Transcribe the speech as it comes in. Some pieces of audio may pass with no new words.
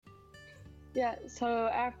Yeah, so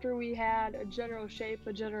after we had a general shape,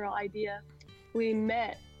 a general idea, we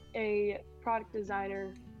met a product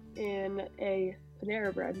designer in a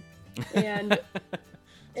Panera Bread. And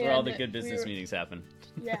It's where all the good business meetings happen.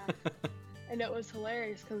 Yeah. And it was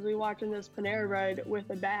hilarious because we walked in this Panera Bread with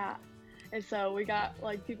a bat. And so we got,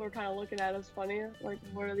 people were kind of looking at us funny, like,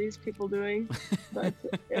 what are these people doing? But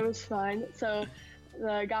it was fine. So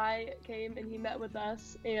the guy came and he met with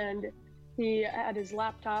us, and he had his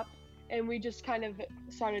laptop, and we just kind of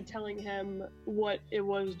started telling him what it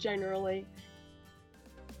was generally.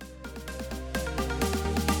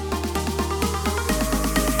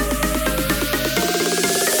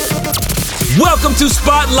 Welcome to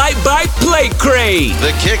Spotlight by Plate Crate.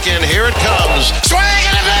 The kick in, here it comes. Swing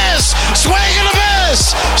and a miss! Swing and a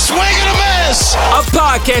miss! Swing and a miss! A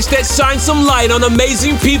podcast that shines some light on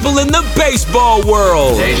amazing people in the baseball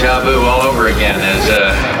world. Deja vu all over again, as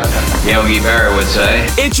Yogi Berra would say.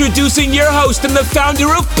 Introducing your host and the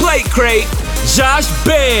founder of Plate Crate, Josh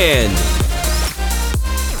Band.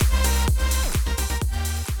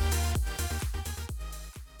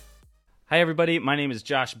 Hi, everybody. My name is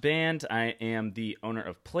Josh Band. I am the owner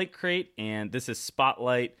of Plate Crate, and this is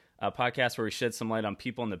Spotlight, a podcast where we shed some light on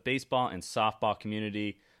people in the baseball and softball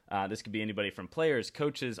community. This could be anybody from players,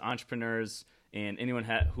 coaches, entrepreneurs, and anyone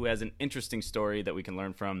who has an interesting story that we can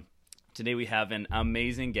learn from. Today we have an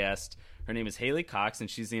amazing guest. Her name is Haley Cox, and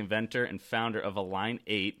she's the inventor and founder of Align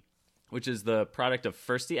 8, which is the product of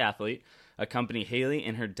First the Athlete, a company Haley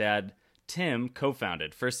and her dad Tim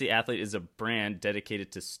co-founded. First the Athlete is a brand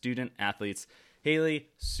dedicated to student athletes. Haley,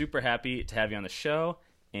 super happy to have you on the show,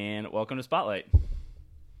 and welcome to Spotlight.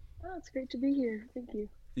 Oh, it's great to be here. Thank you.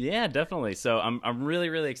 Yeah, definitely. So I'm really,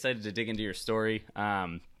 really excited to dig into your story.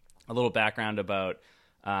 A little background about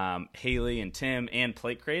Haley and Tim and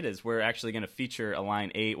Plate Crate is we're actually going to feature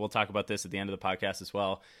Align 8. We'll talk about this at the end of the podcast as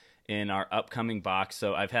well in our upcoming box.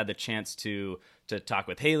 So I've had the chance to talk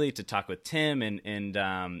with Haley, to talk with Tim,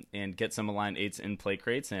 and get some Align 8s in Plate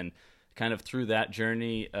Crates, and kind of through that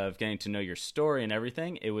journey of getting to know your story and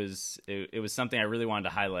everything, it was something I really wanted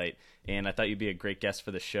to highlight, and I thought you'd be a great guest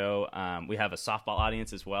for the show. We have a softball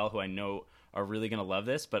audience as well who I know are really going to love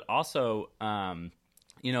this, but also, when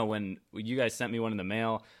you guys sent me one in the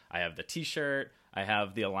mail, I have the t-shirt, I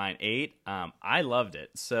have the Align 8. I loved it.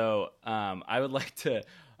 So I would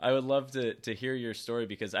love to hear your story,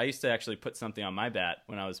 because I used to actually put something on my bat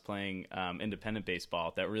when I was playing independent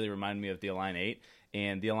baseball that really reminded me of the Align 8,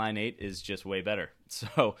 and the Align 8 is just way better.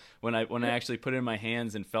 So when I actually put it in my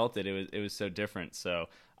hands and felt it, it was so different. So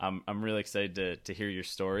I'm really excited to hear your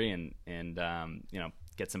story and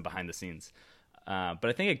get some behind the scenes. But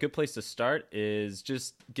I think a good place to start is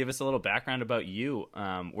just give us a little background about you.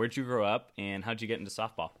 Where'd you grow up, and how'd you get into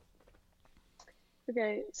softball?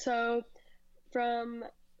 Okay, so from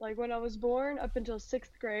when I was born up until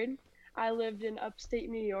 6th grade, I lived in upstate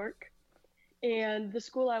New York, and the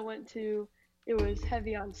school I went to, it was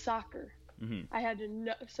heavy on soccer. Mm-hmm. I had to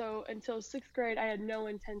know, so until 6th grade, I had no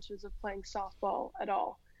intentions of playing softball at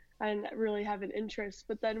all. I didn't really have an interest.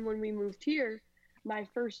 But then when we moved here, my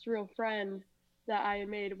first real friend that I had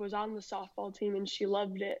made was on the softball team, and she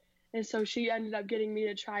loved it. And so she ended up getting me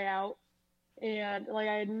to try out, and I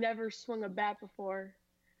had never swung a bat before.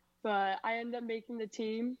 But I ended up making the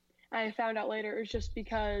team. I found out later it was just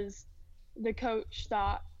because the coach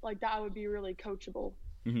thought that I would be really coachable.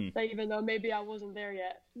 Mm-hmm. That even though maybe I wasn't there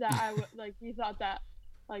yet, that I would he thought that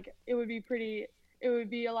it would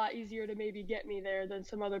be a lot easier to maybe get me there than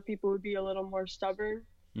some other people would be a little more stubborn.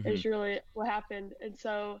 Mm-hmm. Is really what happened. And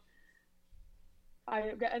so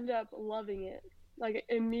I ended up loving it.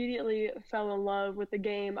 Immediately fell in love with the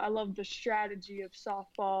game. I love the strategy of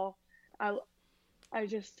softball.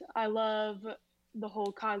 I love the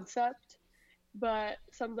whole concept, but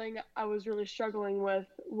something I was really struggling with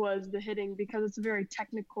was the hitting, because it's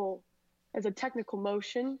a technical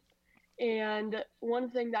motion. And one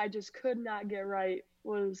thing that I just could not get right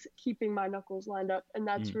was keeping my knuckles lined up. And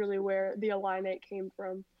that's really where the Align 8 came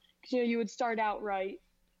from. Because, you would start out right,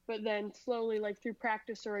 but then slowly, through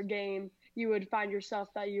practice or a game, you would find yourself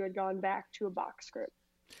that you had gone back to a box grip.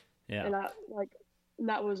 Yeah. And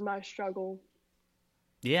that was my struggle.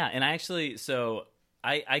 Yeah, and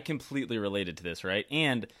I completely related to this, right?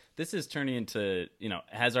 And this is turning into,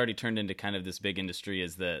 has already turned into kind of this big industry,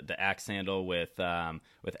 as the axe handle with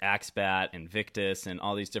AxeBat and Victus and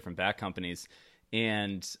all these different bat companies.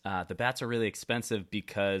 And the bats are really expensive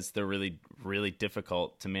because they're really, really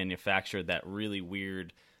difficult to manufacture, that really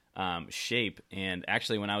weird shape. And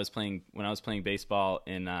actually, when I was playing baseball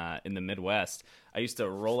in the Midwest, I used to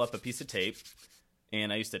roll up a piece of tape,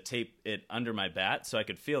 and I used to tape it under my bat so I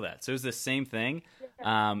could feel that. So it was the same thing.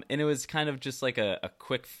 And it was kind of just like a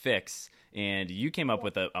quick fix. And you came up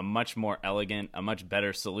with a much more elegant, a much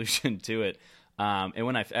better solution to it. And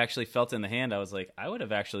when I actually felt it in the hand, I was like, I would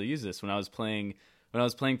have actually used this when I was playing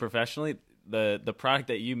professionally. The product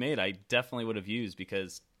that you made, I definitely would have used,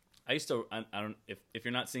 because I used to, I don't, if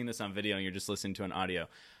you're not seeing this on video and you're just listening to an audio,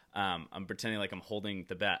 I'm pretending like I'm holding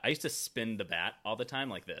the bat. I used to spin the bat all the time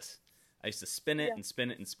like this. I used to spin it and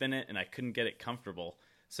spin it and spin it, and I couldn't get it comfortable.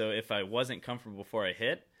 So if I wasn't comfortable before I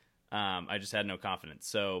hit, I just had no confidence.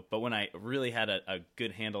 So, but when I really had a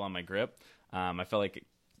good handle on my grip, I felt like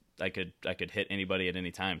I could hit anybody at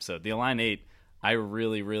any time. So the Align 8, I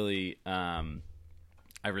really wish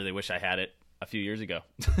I had it a few years ago,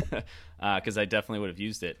 because I definitely would have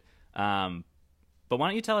used it. But why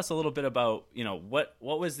don't you tell us a little bit about, what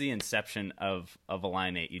was the inception of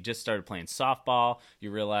Align 8? You just started playing softball.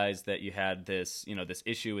 You realized that you had this, this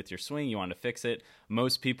issue with your swing. You wanted to fix it.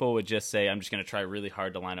 Most people would just say, I'm just going to try really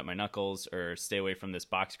hard to line up my knuckles, or stay away from this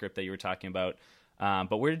box grip that you were talking about.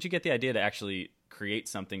 But where did you get the idea to actually create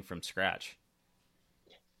something from scratch?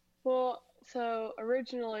 Well, so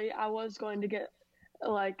originally I was going to get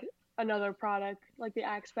like another product, like the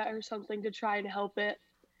Axe Bat or something, to try and help it.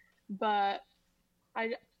 But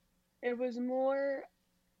it was more,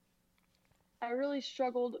 I really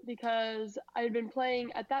struggled because I had been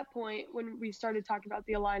playing at that point when we started talking about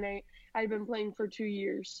the Align 8. I had been playing for 2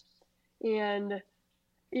 years, and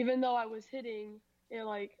even though I was hitting it,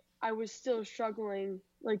 like, I was still struggling,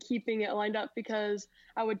 like, keeping it lined up, because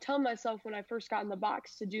I would tell myself when I first got in the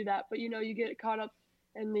box to do that, but you get caught up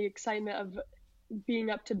in the excitement of being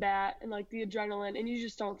up to bat and like the adrenaline, and you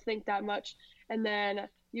just don't think that much. And then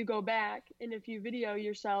you go back, and if you video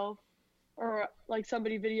yourself, or like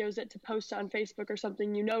somebody videos it to post on Facebook or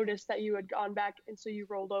something, you notice that you had gone back, and so you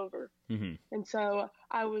rolled over. Mm-hmm. And so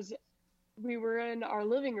we were in our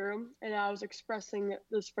living room, and I was expressing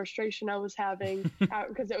this frustration I was having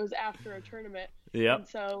because it was after a tournament. Yep.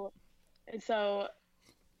 And so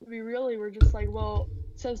we really were just like, well,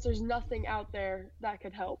 since there's nothing out there that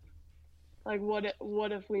could help, like,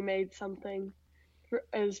 what if we made something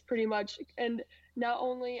is pretty much, and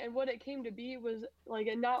what it came to be was like,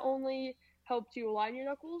 it not only helped you align your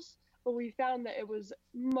knuckles, but we found that it was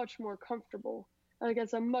much more comfortable. Like,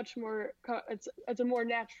 it's a much more, it's a more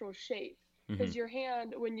natural shape, because your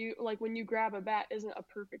hand, when you grab a bat, isn't a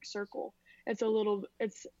perfect circle. It's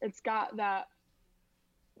got that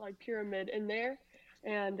like pyramid in there,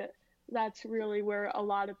 and that's really where a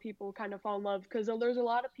lot of people kind of fall in love, because there's a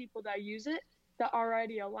lot of people that use it that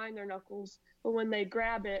already align their knuckles, but when they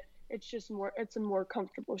grab it, it's a more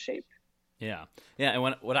comfortable shape. Yeah.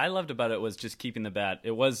 And what I loved about it was just keeping the bat.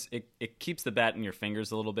 It keeps the bat in your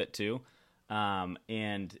fingers a little bit too.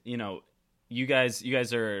 And you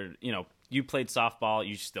guys are, you played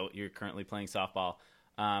softball, you're currently playing softball,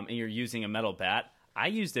 and you're using a metal bat. I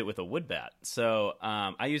used it with a wood bat. So,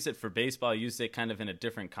 I used it for baseball. I used it kind of in a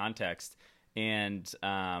different context. And,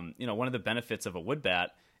 one of the benefits of a wood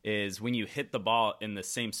bat is when you hit the ball in the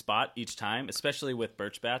same spot each time, especially with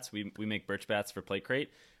birch bats. We make birch bats for Plate Crate.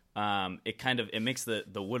 It makes the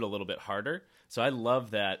wood a little bit harder. So I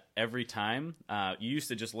love that every time, you used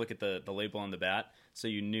to just look at the label on the bat, so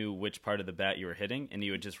you knew which part of the bat you were hitting, and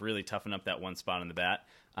you would just really toughen up that one spot on the bat.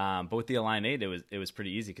 But with the Align 8, it was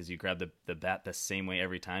pretty easy, because you grab the bat the same way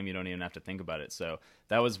every time. You don't even have to think about it. So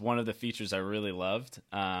that was one of the features I really loved,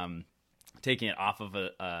 taking it off of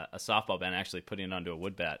a softball bat and actually putting it onto a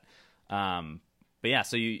wood bat. But yeah,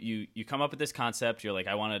 so you come up with this concept. You're like,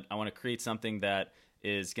 I want to create something that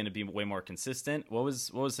is going to be way more consistent. What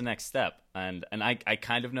was the next step? And I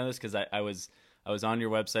kind of know this because I was on your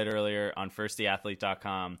website earlier on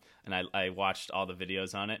firsttheathlete.com, and I watched all the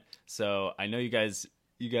videos on it. So I know you guys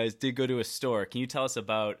did go to a store. Can you tell us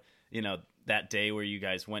about, that day where you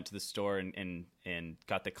guys went to the store and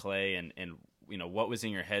got the clay, and what was in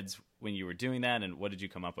your heads when you were doing that, and what did you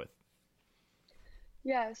come up with?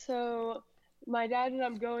 Yeah, so my dad and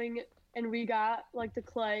I'm going, and we got like the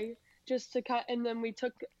clay just to cut, and then we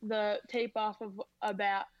took the tape off of a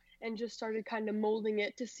bat and just started kind of molding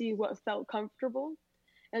it to see what felt comfortable.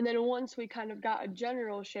 And then once we kind of got a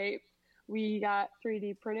general shape, we got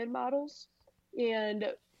 3D printed models and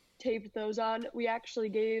taped those on. We actually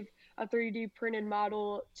gave a 3D printed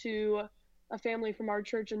model to a family from our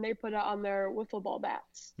church, and they put it on their wiffle ball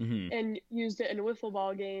bats and used it in wiffle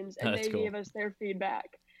ball games, and they gave us their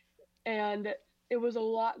feedback. And there was a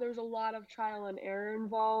lot of trial and error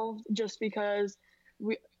involved, just because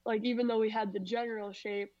even though we had the general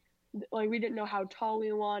shape, like, we didn't know how tall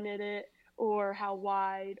we wanted it, or how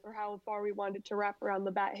wide, or how far we wanted it to wrap around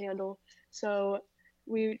the bat handle. So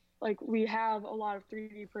we like we have a lot of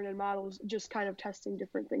 3D printed models, just kind of testing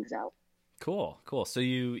different things out. Cool. So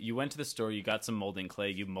you went to the store, you got some molding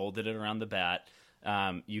clay, you molded it around the bat.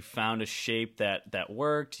 You found a shape that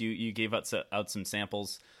worked. You gave out some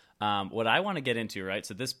samples. What I want to get into, right?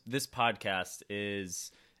 So this podcast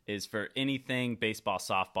is for anything baseball,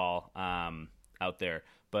 softball out there.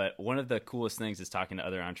 But one of the coolest things is talking to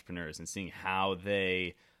other entrepreneurs and seeing how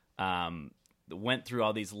they went through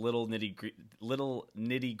all these little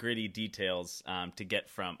nitty gritty details to get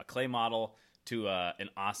from a clay model to an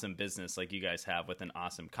awesome business like you guys have with an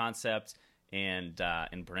awesome concept and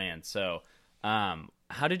brand. So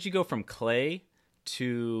how did you go from clay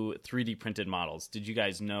to 3D printed models? Did you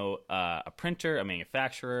guys know a printer, a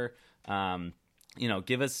manufacturer?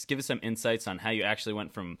 Give us some insights on how you actually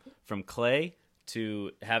went from clay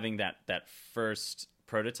to having that first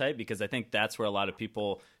prototype, because I think that's where a lot of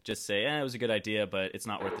people just say, it was a good idea, but it's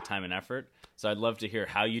not worth the time and effort. So I'd love to hear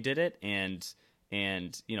how you did it and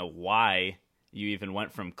why you even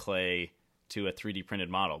went from clay to a 3D printed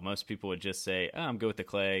model. Most people would just say, I'm good with the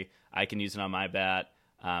clay. I can use it on my bat.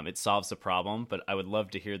 It solves the problem. But I would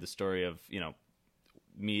love to hear the story of,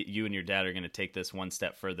 you and your dad are going to take this one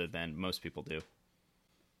step further than most people do.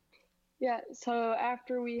 Yeah, so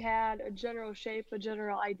after we had a general shape, a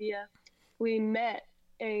general idea, we met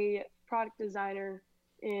a product designer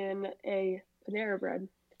in a Panera Bread.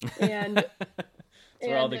 And that's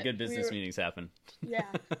where all the good business meetings happen. Yeah.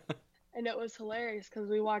 And it was hilarious because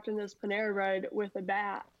we walked in this Panera Bread with a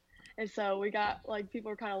bat. And so we got,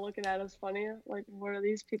 people were kind of looking at us funny, like, what are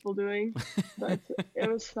these people doing? But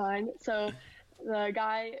it was fine. So the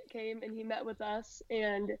guy came and he met with us,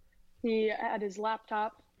 and he had his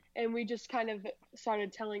laptop, and we just kind of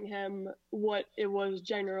started telling him what it was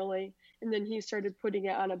generally. And then he started putting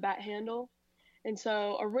it on a bat handle. And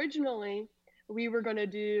so originally we were going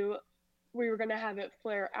to have it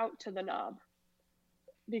flare out to the knob,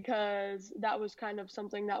 because that was kind of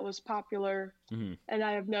something that was popular. Mm-hmm. And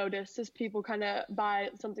I have noticed is people kind of buy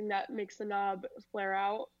something that makes the knob flare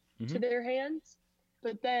out mm-hmm. to their hands.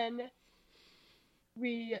 But then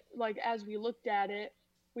as we looked at it,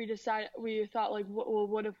 we thought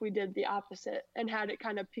what if we did the opposite and had it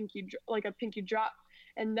kind of a pinky drop.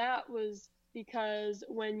 And that was because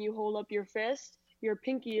when you hold up your fist, your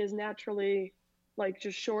pinky is naturally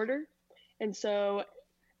just shorter. And so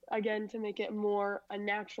again, to make it more a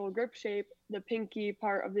natural grip shape, the pinky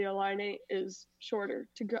part of the Align-8 is shorter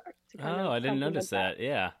to I didn't notice that.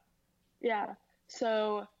 Yeah. Yeah.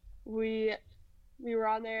 So we were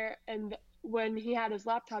on there, and when he had his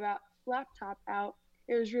laptop out,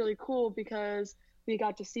 it was really cool because we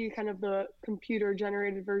got to see kind of the computer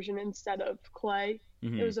generated version instead of clay.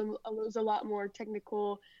 Mm-hmm. It was a lot more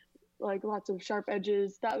technical, lots of sharp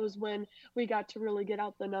edges. That was when we got to really get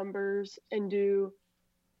out the numbers and do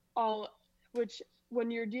which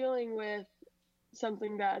when you're dealing with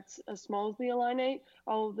something that's as small as the Align-8,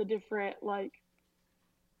 all the different length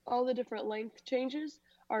changes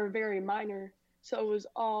are very minor. So it was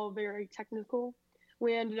all very technical.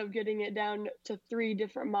 We ended up getting it down to 3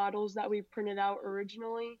 different models that we printed out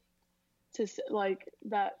originally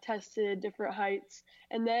that tested different heights.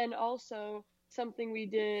 And then also something we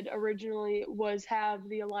did originally was have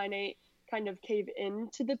the Align-8 kind of cave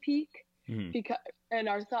into the peak. Mm-hmm. And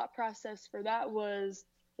our thought process for that was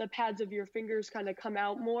the pads of your fingers kind of come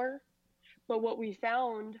out more. But what we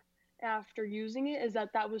found after using it is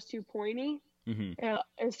that was too pointy. Mm-hmm.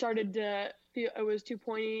 It started to feel it was too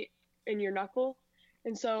pointy in your knuckle.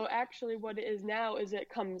 And so actually what it is now is it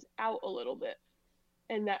comes out a little bit.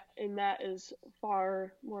 And that is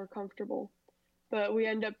far more comfortable. But we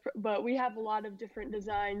have a lot of different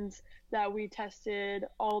designs that we tested,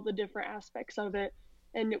 all the different aspects of it.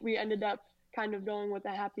 And we ended up kind of going with a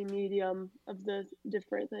happy medium of the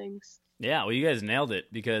different things. Yeah, well, you guys nailed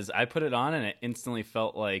it, because I put it on and it instantly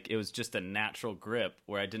felt like it was just a natural grip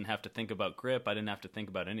where I didn't have to think about grip. I didn't have to think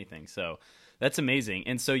about anything. So that's amazing.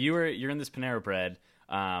 And so you're in this Panera Bread.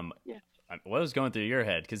 Yeah. What was going through your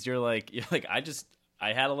head? Because you're like,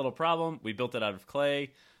 I had a little problem. We built it out of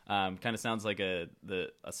clay. Kind of sounds like a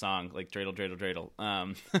song, like dreidel, dreidel,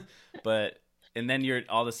 dreidel. But and then you're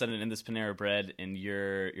all of a sudden in this Panera Bread, and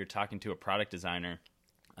you're talking to a product designer.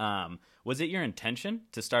 Was it your intention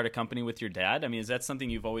to start a company with your dad? I mean, is that something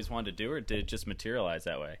you've always wanted to do, or did it just materialize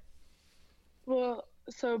that way? Well,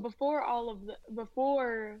 so before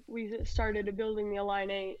we started building the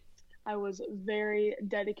Align-8, I was very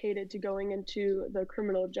dedicated to going into the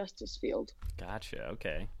criminal justice field. Gotcha.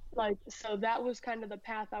 Okay. So that was kind of the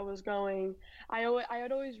path I was going. I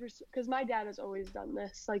had always, because my dad has always done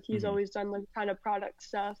this. He's mm-hmm. always done kind of product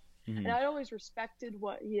stuff. And I always respected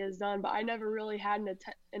what he has done, but I never really had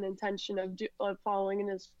an intention of following in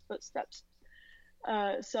his footsteps.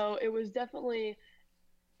 So it was definitely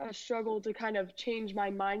a struggle to kind of change my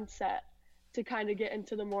mindset to kind of get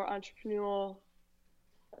into the more entrepreneurial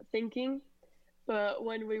thinking. But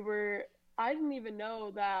when I didn't even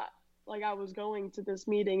know that like I was going to this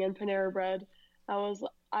meeting in Panera Bread.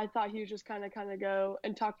 I thought he was just kind of go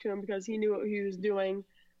and talk to him because he knew what he was doing.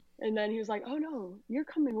 And then he was like, "Oh no, you're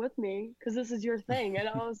coming with me because this is your thing." And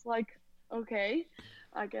I was like, "Okay,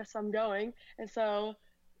 I guess I'm going." And so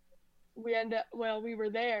we were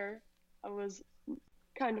there. I was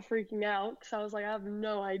kind of freaking out because I was like, I have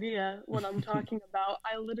no idea what I'm talking about.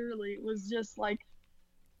 I literally was just like,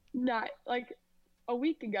 not like a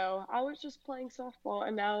week ago, I was just playing softball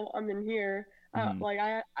and now I'm in here.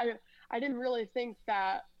 I didn't really think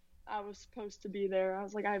that I was supposed to be there. I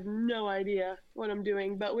was like, I have no idea what I'm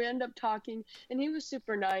doing. But we ended up talking, and he was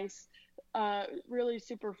super nice, really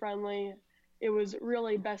super friendly. It was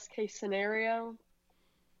really best case scenario.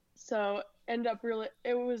 So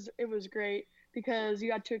it was great because you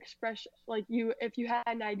got to express like if you had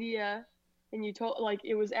an idea and you told like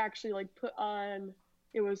it was actually like put on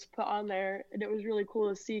there, and it was really cool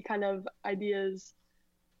to see kind of ideas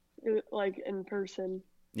like in person.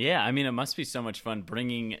 Yeah, I mean, it must be so much fun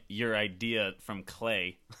bringing your idea from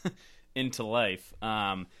clay into life.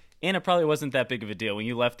 And it probably wasn't that big of a deal. When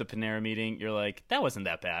you left the Panera meeting, you're like, that wasn't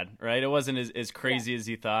that bad, right? It wasn't as crazy as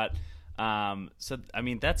you thought. So, I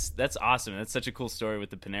mean, that's awesome. That's such a cool story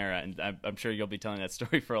with the Panera, and I'm sure you'll be telling that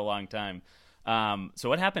story for a long time. So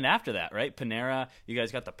what happened after that, right? Panera, you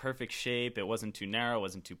guys got the perfect shape. It wasn't too narrow, it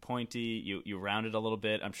wasn't too pointy. You rounded a little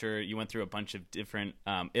bit. I'm sure you went through a bunch of different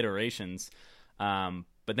iterations.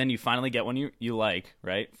 But then you finally get one you like,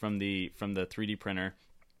 right? From the 3D printer.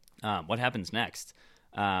 What happens next?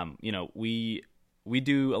 We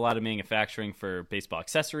do a lot of manufacturing for baseball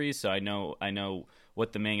accessories, so I know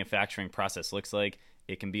what the manufacturing process looks like.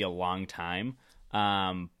 It can be a long time.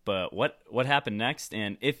 But what happened next?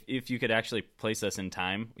 And if you could actually place us in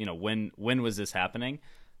time, when was this happening?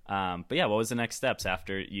 But yeah, what was the next steps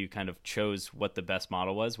after you kind of chose what the best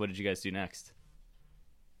model was? What did you guys do next?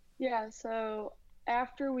 Yeah, so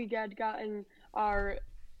after we had gotten our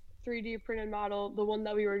 3D printed model, the one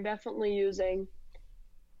that we were definitely using,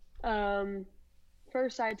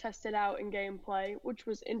 first I tested out in gameplay, which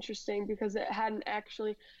was interesting because it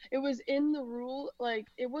was in the rule, like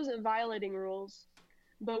it wasn't violating rules,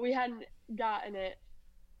 but we hadn't gotten it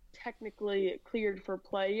technically cleared for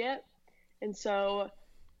play yet. And so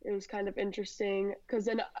it was kind of interesting because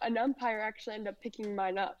then an umpire actually ended up picking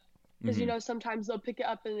mine up. Because, sometimes they'll pick it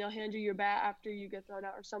up and they'll hand you your bat after you get thrown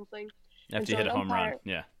out or something. After you hit a home run,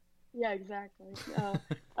 yeah. Yeah, exactly.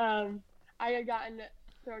 I had gotten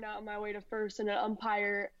thrown out on my way to first, and an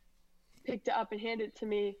umpire picked it up and handed it to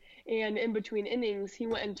me. And in between innings, he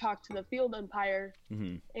went and talked to the field umpire,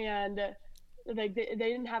 and they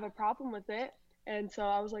didn't have a problem with it. And so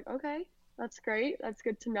I was like, okay, that's great. That's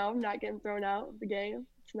good to know. I'm not getting thrown out of the game.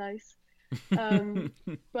 It's nice. But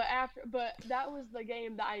that was the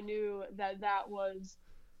game that I knew that was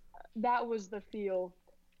the feel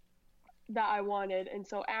that I wanted. And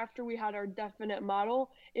so after we had our definite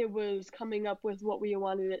model, it was coming up with what we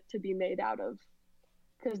wanted it to be made out of,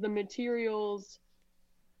 because the materials,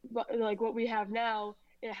 like what we have now,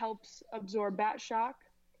 it helps absorb bat shock,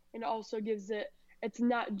 and also it's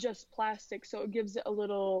not just plastic, so it gives it a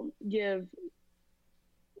little give,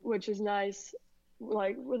 which is nice,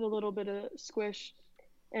 like with a little bit of squish.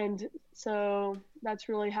 And so that's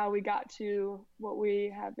really how we got to what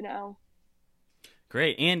we have now.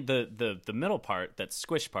 Great. And the middle part, that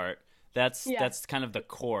squish part, that's kind of the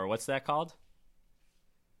core. What's that called?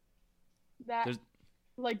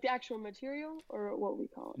 Like the actual material, or what we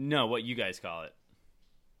call it? No, what you guys call it.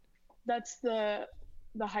 That's the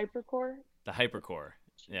hypercore. The hypercore.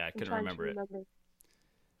 Yeah, I couldn't remember it.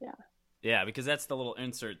 Yeah. Yeah, because that's the little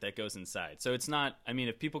insert that goes inside. So it's not, I mean,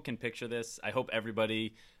 if people can picture this, I hope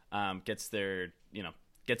everybody gets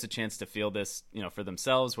a chance to feel this, for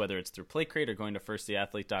themselves, whether it's through PlayCrate or going to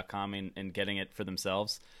firsttheathlete.com and getting it for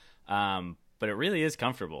themselves. But it really is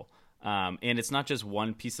comfortable. And it's not just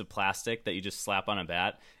one piece of plastic that you just slap on a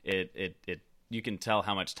bat. You can tell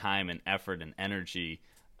how much time and effort and energy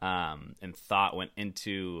and thought went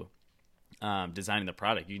into designing the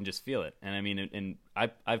product. You can just feel it. And I mean, and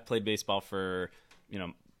I've played baseball for,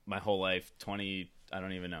 my whole life,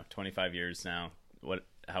 25 years now,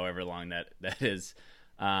 however long that is.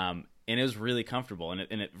 And and it was really comfortable, and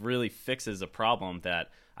it really fixes a problem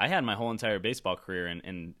that I had my whole entire baseball career,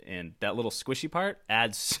 and that little squishy part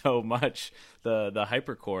adds so much, the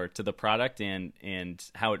HyperCore, to the product and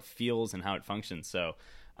how it feels and how it functions. So,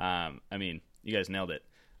 I mean, you guys nailed it.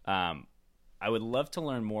 I would love to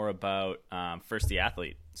learn more about First the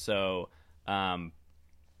Athlete. So, and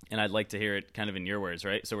I'd like to hear it kind of in your words,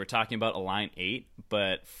 right? So we're talking about Align 8,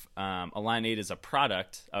 but Align 8 is a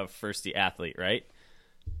product of First the Athlete, right?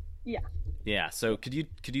 Yeah. Yeah. So could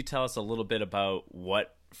you tell us a little bit about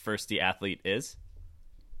what First the Athlete is,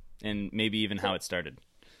 and maybe even how it started?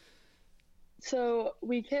 So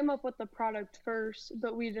we came up with the product first,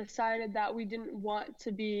 but we decided that we didn't want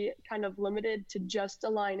to be kind of limited to just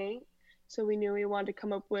Align 8. So we knew we wanted to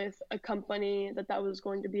come up with a company that was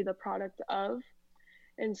going to be the product of.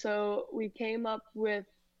 And so we came up with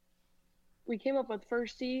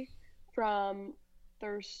Firsty from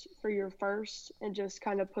Thirst for Your First, and just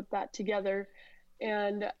kind of put that together.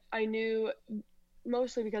 And I knew,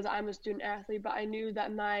 mostly because I'm a student athlete, but I knew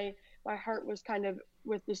that my heart was kind of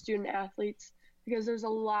with the student athletes, because there's a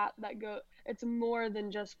lot that it's more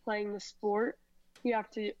than just playing the sport. You have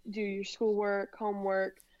to do your schoolwork,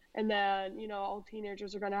 homework, and then, you know, all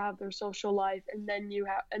teenagers are going to have their social life, and then you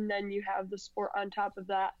have the sport on top of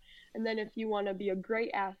that. And then if you want to be a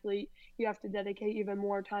great athlete, you have to dedicate even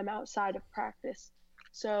more time outside of practice.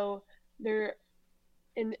 So a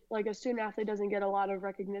student athlete doesn't get a lot of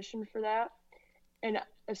recognition for that, and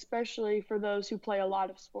especially for those who play a lot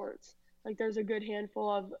of sports. Like, there's a good handful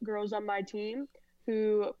of girls on my team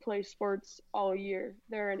who play sports all year.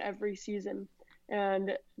 They're in every season,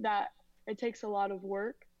 and that it takes a lot of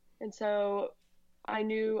work. And so I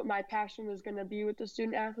knew my passion was going to be with the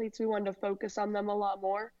student athletes. We wanted to focus on them a lot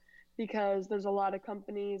more, because there's a lot of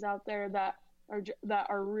companies out there that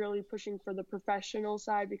are really pushing for the professional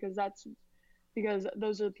side, because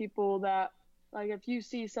those are the people that, like, if you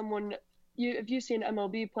see an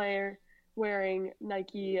MLB player wearing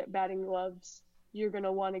Nike batting gloves, you're going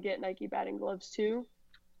to want to get Nike batting gloves too.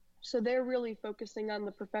 So they're really focusing on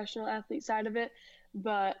the professional athlete side of it,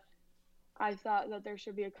 but I thought that there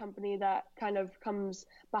should be a company that kind of comes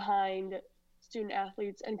behind student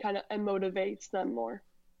athletes and motivates them more.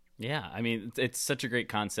 Yeah, I mean, it's such a great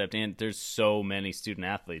concept, and there's so many student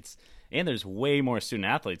athletes, and there's way more student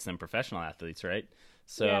athletes than professional athletes, right?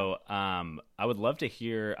 So yeah. I would love to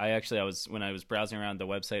hear. When I was browsing around the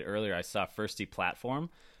website earlier, I saw Firsty Platform.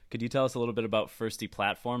 Could you tell us a little bit about Firsty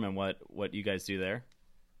Platform and what you guys do there?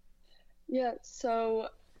 Yeah, so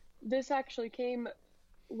this actually came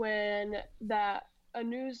when a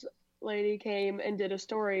news lady came and did a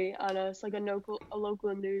story on us, like a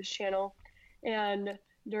local news channel. And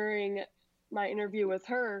during my interview with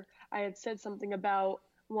her, I had said something about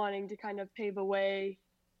wanting to kind of pave a way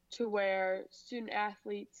to where student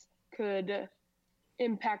athletes could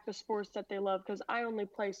impact the sports that they love, because I only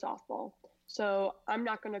play softball. So I'm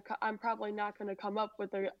probably not going to come up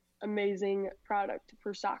with an amazing product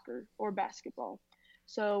for soccer or basketball.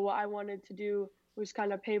 So what I wanted to do was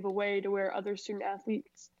kind of pave a way to where other student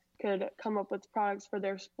athletes could come up with products for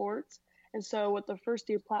their sports. And so what the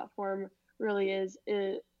Firsty platform really is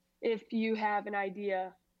if you have an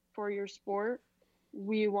idea for your sport,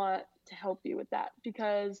 we want to help you with that.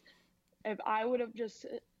 Because if I would have just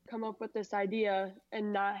come up with this idea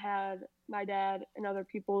and not had my dad and other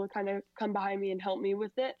people to kind of come behind me and help me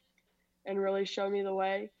with it and really show me the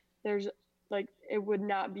way, it would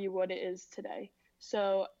not be what it is today.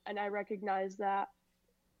 So, and I recognize that.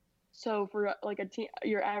 So for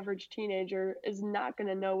your average teenager is not going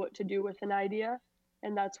to know what to do with an idea,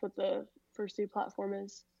 and that's what the Firsty platform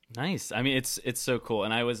is. Nice. I mean, it's so cool.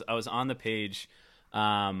 And I was on the page,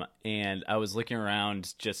 and I was looking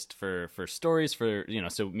around just for stories for,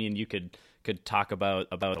 so me and you could talk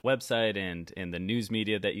about the website and the news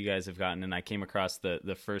media that you guys have gotten. And I came across the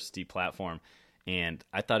Firsty platform, and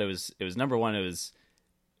I thought it was number one.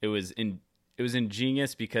 It was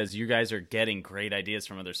ingenious, because you guys are getting great ideas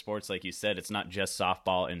from other sports. Like you said, it's not just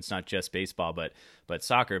softball and it's not just baseball, but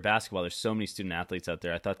soccer, basketball. There's so many student athletes out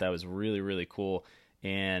there. I thought that was really, really cool.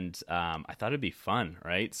 And I thought it'd be fun,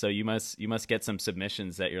 right? So you must get some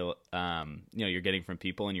submissions that you're getting from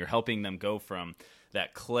people, and you're helping them go from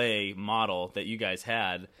that clay model that you guys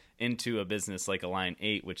had into a business like Align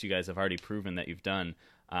 8, which you guys have already proven that you've done.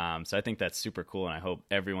 So I think that's super cool, and I hope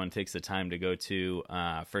everyone takes the time to go to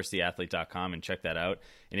firsttheathlete.com and check that out.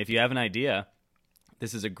 And if you have an idea,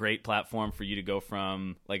 this is a great platform for you to go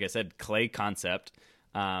from, like I said, clay concept,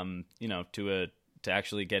 to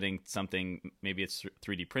actually getting something. Maybe it's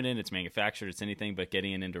 3D printed, it's manufactured, it's anything, but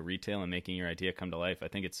getting it into retail and making your idea come to life. I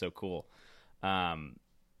think it's so cool.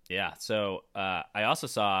 Yeah. So I also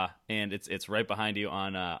saw, and it's right behind you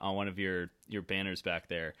on one of your banners back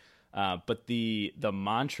there. But the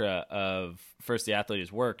mantra of First the Athlete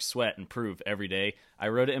is work, sweat, improve every day. I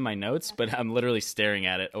wrote it in my notes, but I'm literally staring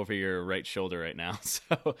at it over your right shoulder right now.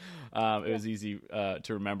 So it was easy to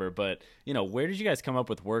remember. But, where did you guys come up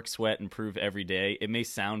with work, sweat, improve every day? It may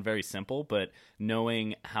sound very simple, but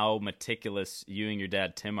knowing how meticulous you and your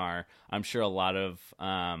dad, Tim, are, I'm sure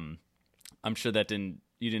I'm sure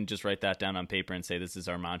you didn't just write that down on paper and say, this is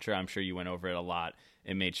our mantra. I'm sure you went over it a lot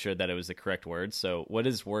and made sure that it was the correct word. So what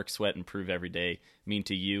does work, sweat, improve every day mean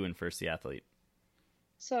to you and First the Athlete?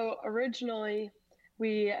 So originally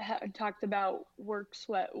we had talked about work,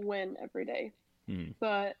 sweat, win every day. Mm-hmm.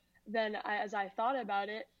 But then as I thought about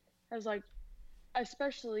it, I was like,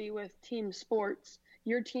 especially with team sports,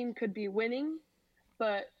 your team could be winning,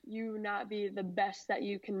 but you not be the best that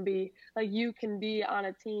you can be. Like, you can be on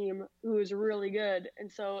a team who is really good,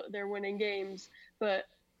 and so they're winning games, but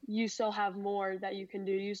you still have more that you can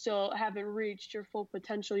do. You still haven't reached your full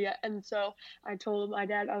potential yet. And so I told my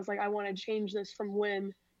dad, I was like, I want to change this from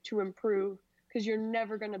win to improve, because you're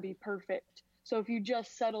never going to be perfect. So if you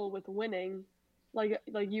just settle with winning, like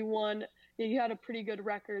you won, you had a pretty good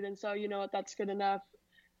record, and so you know what, that's good enough.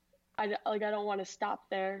 I don't want to stop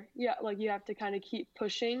there. Yeah, like you have to kind of keep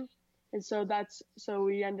pushing. And so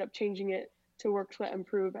we end up changing it to work, sweat,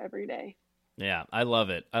 improve every day. Yeah, I love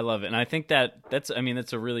it. And I think that's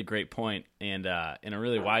a really great point, and a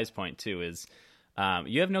really wise point too, is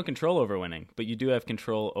you have no control over winning, but you do have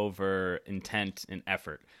control over intent and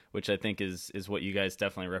effort, which I think is what you guys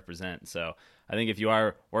definitely represent. So I think if you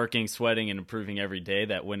are working, sweating, and improving every day,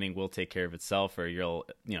 that winning will take care of itself, or you'll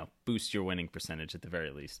boost your winning percentage at the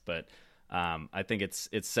very least. But I think it's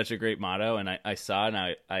such a great motto, and I saw it,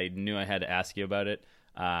 and I knew I had to ask you about it.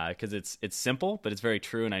 Because it's simple, but it's very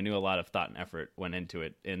true, and I knew a lot of thought and effort went into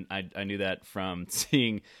it, and I knew that from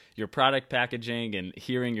seeing your product packaging and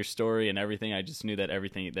hearing your story and everything. I just knew that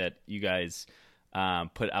everything that you guys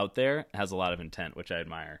put out there has a lot of intent, which I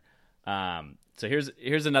admire. So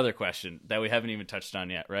here's another question that we haven't even touched on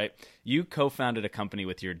yet, right? You co-founded a company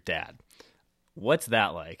with your dad. What's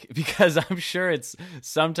that like? Because I'm sure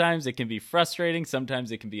sometimes it can be frustrating. Sometimes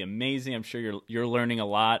it can be amazing. I'm sure you're learning a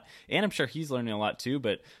lot, and I'm sure he's learning a lot too.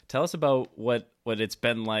 But tell us about what it's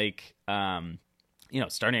been like,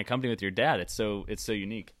 starting a company with your dad. It's so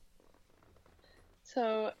unique.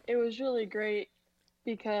 So it was really great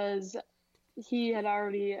because he had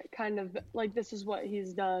already kind of, like, this is what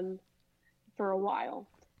he's done for a while.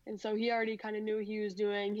 And so he already kind of knew what he was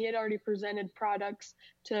doing. He had already presented products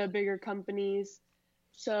to bigger companies.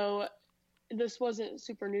 So this wasn't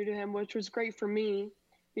super new to him, which was great for me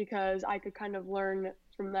because I could kind of learn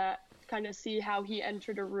from that, kind of see how he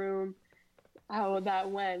entered a room, how that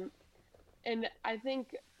went. And I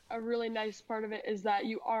think a really nice part of it is that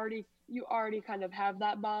you already kind of have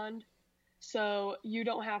that bond. So you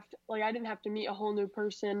don't have to, like, I didn't have to meet a whole new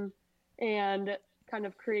person and kind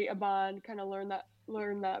of create a bond, kind of learn that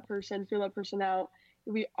person, feel that person out.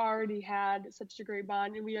 We already had such a great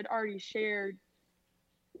bond, and we had already shared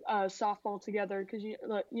softball together because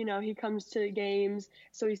he comes to games,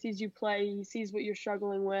 so he sees you play, he sees what you're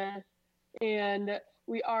struggling with, and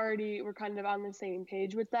we already were kind of on the same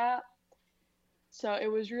page with that. So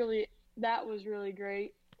that was really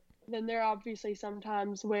great. Then there are obviously some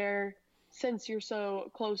times where, since you're so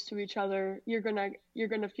close to each other, you're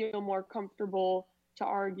gonna feel more comfortable to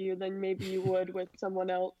argue than maybe you would with someone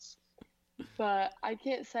else. But I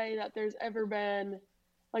can't say that there's never been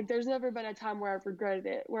a time where I've regretted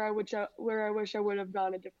it, where I wish I would have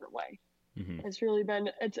gone a different way. Mm-hmm. It's really been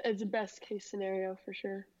it's a best case scenario for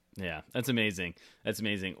sure. Yeah, that's amazing.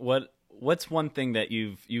 What's one thing that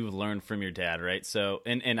you've learned from your dad, right? So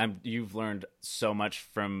you've learned so much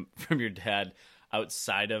from your dad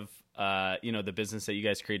outside of the business that you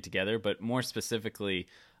guys create together, but more specifically,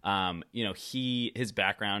 his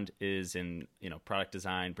background is in, product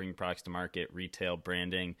design, bringing products to market, retail,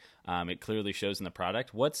 branding. It clearly shows in the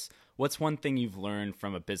product. What's one thing you've learned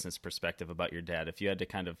from a business perspective about your dad, if you had to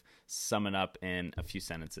kind of sum it up in a few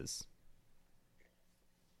sentences?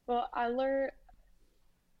 Well, I've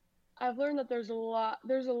learned that there's a lot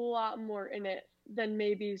more in it than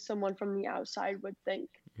maybe someone from the outside would think.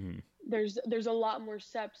 Mm-hmm. There's a lot more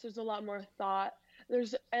steps. There's a lot more thought.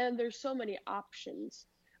 There's so many options.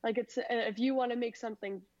 Like, if you want to make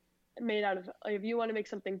something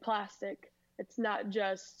plastic, it's not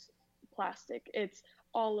just plastic. It's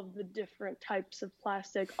all of the different types of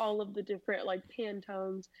plastic, all of the different, like,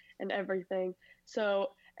 Pantones and everything.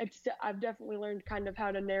 So I've definitely learned kind of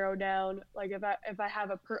how to narrow down, like, if I have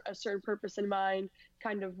a certain purpose in mind,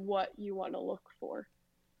 kind of what you want to look for.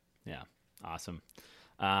 Yeah. Awesome.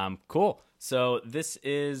 Cool. So this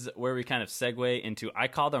is where we kind of segue into, I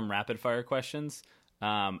call them rapid fire questions.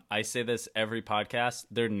 I say this every podcast.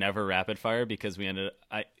 They're never rapid fire because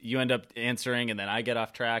you end up answering and then I get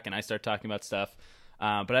off track and I start talking about stuff.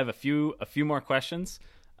 But I have a few more questions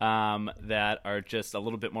that are just a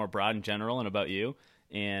little bit more broad and general and about you.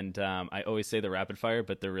 And I always say they're rapid fire,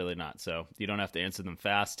 but they're really not. So you don't have to answer them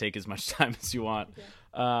fast. Take as much time as you want.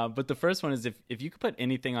 Okay. But the first one is if you could put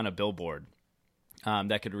anything on a billboard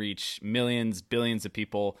that could reach millions, billions of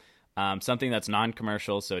people, something that's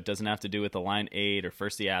non-commercial, so it doesn't have to do with Align 8 or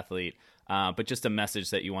First the Athlete, but just a message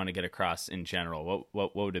that you want to get across in general,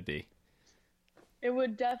 what would it be? It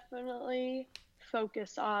would definitely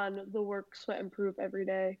focus on the work, sweat, and prove every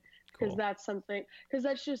day. Because that's something, because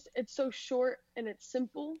that's just, it's so short and it's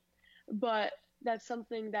simple, but that's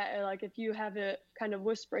something that, like, if you have it kind of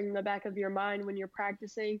whispering in the back of your mind when you're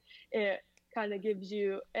practicing, it kind of gives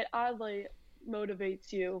you, it oddly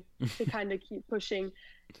motivates you to kind of keep pushing.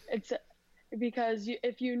 It's because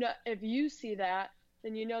if you see that,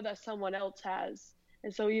 then you know that someone else has.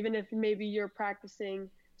 And so even if maybe you're practicing,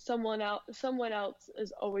 someone else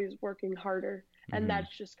is always working harder. And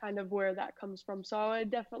that's just kind of where that comes from. So I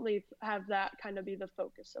would definitely have that kind of be the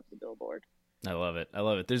focus of the billboard. I love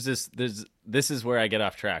it. This is where I get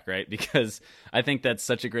off track, right? Because I think that's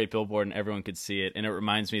such a great billboard and everyone could see it. And it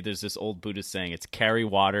reminds me, there's this old Buddhist saying, it's carry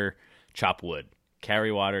water, chop wood.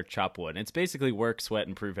 Carry water, chop wood. And it's basically work, sweat,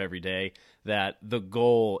 and prove every day. That the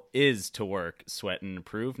goal is to work, sweat, and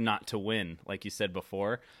improve, not to win, like you said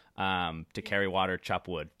before. To carry water, chop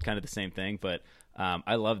wood. Kind of the same thing, but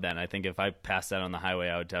I love that. And I think if I passed that on the highway,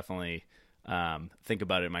 I would definitely think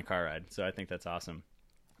about it in my car ride. So I think that's awesome.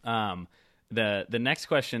 The next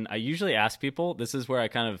question I usually ask people, this is where I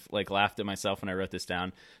kind of like laughed at myself when I wrote this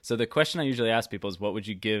down. So the question I usually ask people is, what would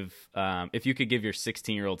you give, if you could give your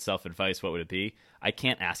 16-year-old self advice, what would it be? I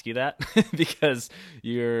can't ask you that because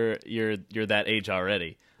you're that age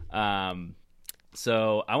already.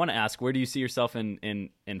 So I want to ask, where do you see yourself in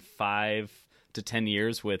 5 to 10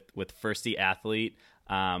 years with First the Athlete?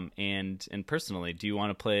 And personally, do you want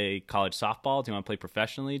to play college softball? Do you want to play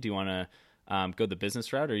professionally? Do you want to go the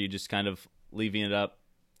business route, or are you just kind of leaving it up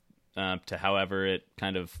to however it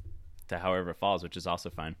falls, which is also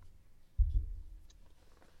fine?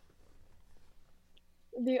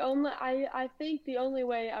 I think the only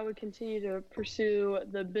way I would continue to pursue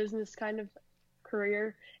the business kind of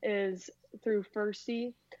career is through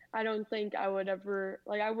Firsty. I don't think I would ever,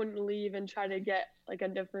 I wouldn't leave and try to get like a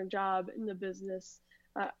different job in the business.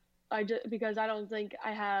 Because I don't think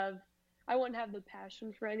I wouldn't have the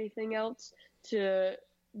passion for anything else to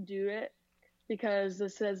do it, because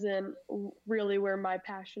this isn't really where my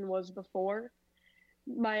passion was before.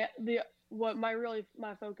 My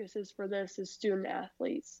focus is for this is student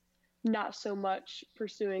athletes, not so much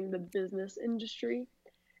pursuing the business industry.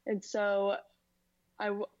 And so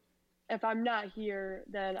if I'm not here,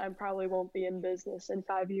 then I probably won't be in business in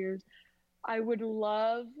 5 years. I would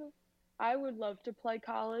love to play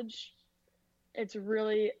college. It's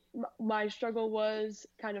really, my struggle was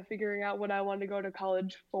kind of figuring out what I wanted to go to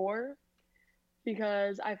college for,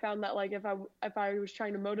 because I found that like if I was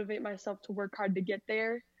trying to motivate myself to work hard to get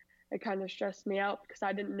there, it kind of stressed me out because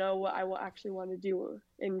I didn't know what I will actually want to do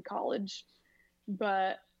in college.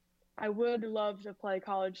 But I would love to play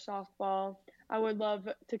college softball. I would love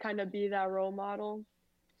to kind of be that role model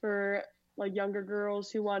for like younger girls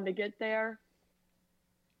who wanted to get there.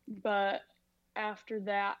 But after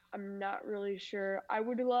that, I'm not really sure. I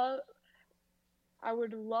would love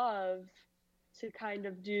to kind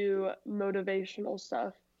of do motivational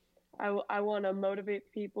stuff. I want to motivate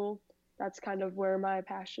people. That's kind of where my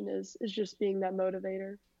passion is just being that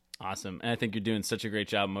motivator. Awesome. And I think you're doing such a great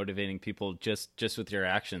job motivating people just with your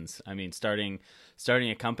actions. I mean, starting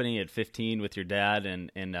a company at 15 with your dad,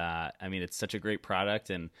 and I mean, it's such a great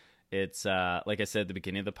product. And it's, like I said at the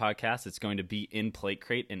beginning of the podcast, it's going to be in Plate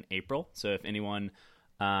Crate in April. So if anyone,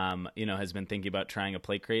 has been thinking about trying a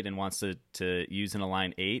Plate Crate and wants to use an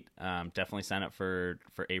Align 8, definitely sign up for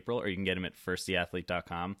April, or you can get them at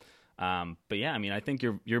firsttheathlete.com. But yeah, I mean, I think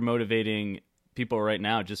you're motivating people right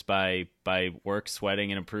now just by work,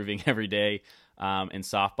 sweating, and improving every day in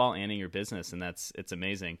softball and in your business, and it's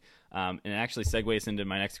amazing. And it actually segues into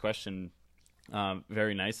my next question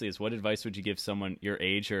very nicely, is what advice would you give someone your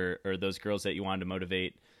age or those girls that you wanted to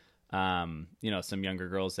motivate, some younger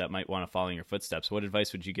girls that might want to follow in your footsteps? What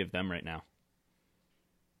advice would you give them right now?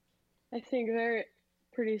 I think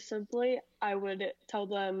pretty simply, I would tell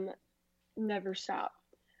them never stop.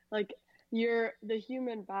 Like, the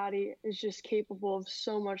human body is just capable of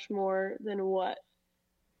so much more than what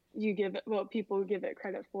what people give it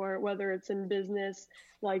credit for, whether it's in business,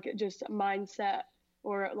 like just mindset,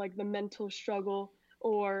 or like the mental struggle,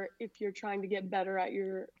 or if you're trying to get better at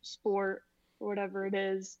your sport or whatever it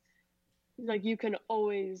is. Like, you can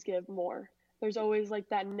always give more. There's always like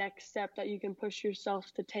that next step that you can push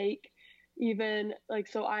yourself to take. Even like,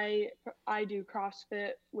 so I do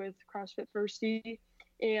CrossFit with CrossFit Firsty,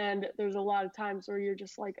 and there's a lot of times where you're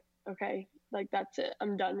just like, okay, like that's it,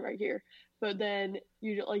 I'm done right here. But then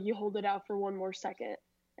you hold it out for one more second,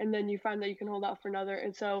 and then you find that you can hold out for another.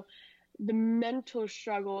 And so the mental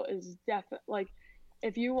struggle is definitely, like,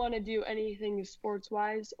 if you want to do anything sports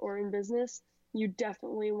wise or in business, you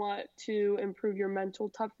definitely want to improve your mental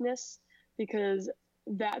toughness, because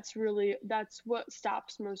that's what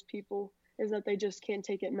stops most people, is that they just can't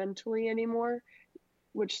take it mentally anymore,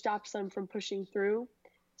 which stops them from pushing through.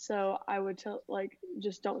 So I would tell, like,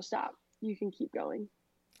 just don't stop. You can keep going.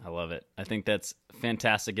 I love it. I think that's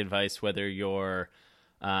fantastic advice, whether you're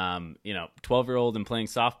 12-year-old and playing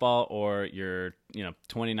softball, or you're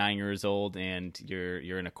 29 years old and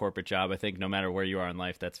you're in a corporate job. I think no matter where you are in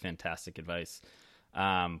life, that's fantastic advice.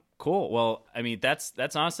 Cool. Well, I mean, that's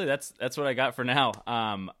honestly, that's what I got for now.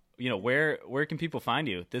 Where can people find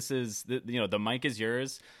you? This is the mic is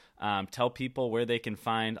yours. Tell people where they can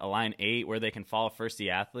find Align 8, where they can follow Firsty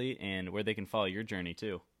Athlete, and where they can follow your journey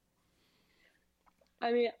too.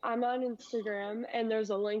 I mean, I'm on Instagram, and there's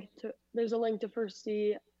a link to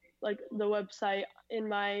Firsty, like the website, in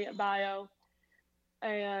my bio,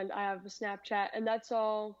 and I have a Snapchat, and that's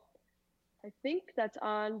all. I think that's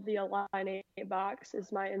on the Align 8 box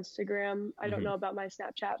is my Instagram. I don't know about my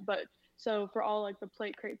Snapchat, but so for all like the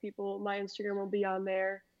Plate Crate people, my Instagram will be on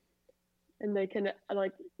there, and they can,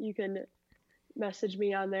 like, you can message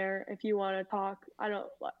me on there if you want to talk. I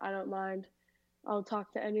don't mind. I'll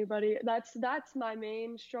talk to anybody. That's my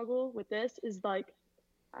main struggle with this, is like,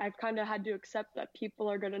 I've kind of had to accept that people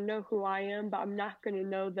are going to know who I am, but I'm not going to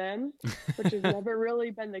know them, which has never really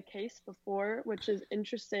been the case before, which is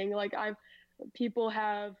interesting. Like, people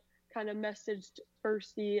have kind of messaged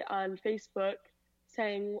Firsty on Facebook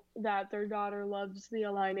saying that their daughter loves the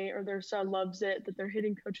Align 8, or their son loves it, that their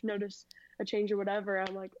hitting coach noticed a change or whatever.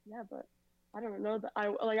 I'm like, yeah, but I don't know that.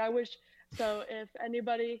 I wish. So if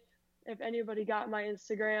anybody got my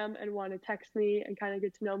Instagram and want to text me and kind of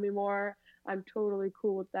get to know me more, I'm totally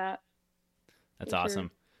cool with that. That's awesome.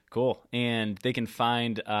 Sure. Cool. And they can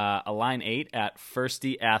find Align 8 at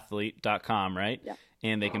firstyathlete.com, right? Yeah.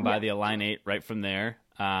 And they can buy the Align 8 right from there.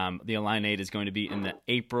 The Align 8 is going to be in the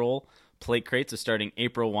April Plate Crates, so starting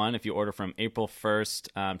April 1. If you order from April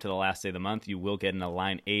 1st to the last day of the month, you will get an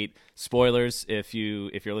Align 8. Spoilers, if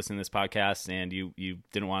you're listening to this podcast and you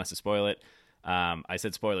didn't want us to spoil it, I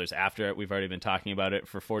said spoilers after it. We've already been talking about it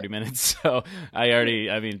for 40 minutes, so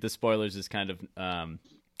the spoilers is kind of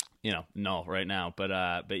null right now.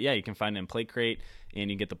 But yeah, you can find it in Plate Crate,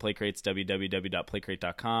 and you can get the Plate Crates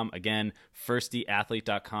www.platecrate.com. Again,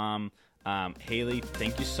 firstyathlete.com. Haley,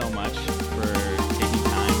 thank you so much for taking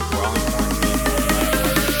time. We're all in quarantine.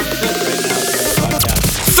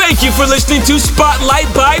 Thank you for listening to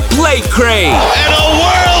Spotlight by Plate Crate. And a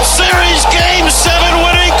World Series Game 7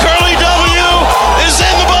 winning Curly W is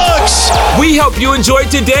in the books. We hope you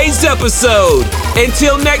enjoyed today's episode.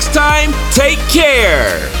 Until next time, take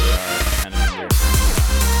care.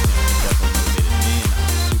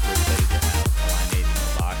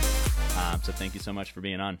 So thank you so much for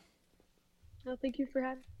being on. Well, thank you for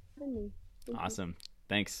having me. Awesome.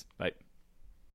 Thanks. Bye.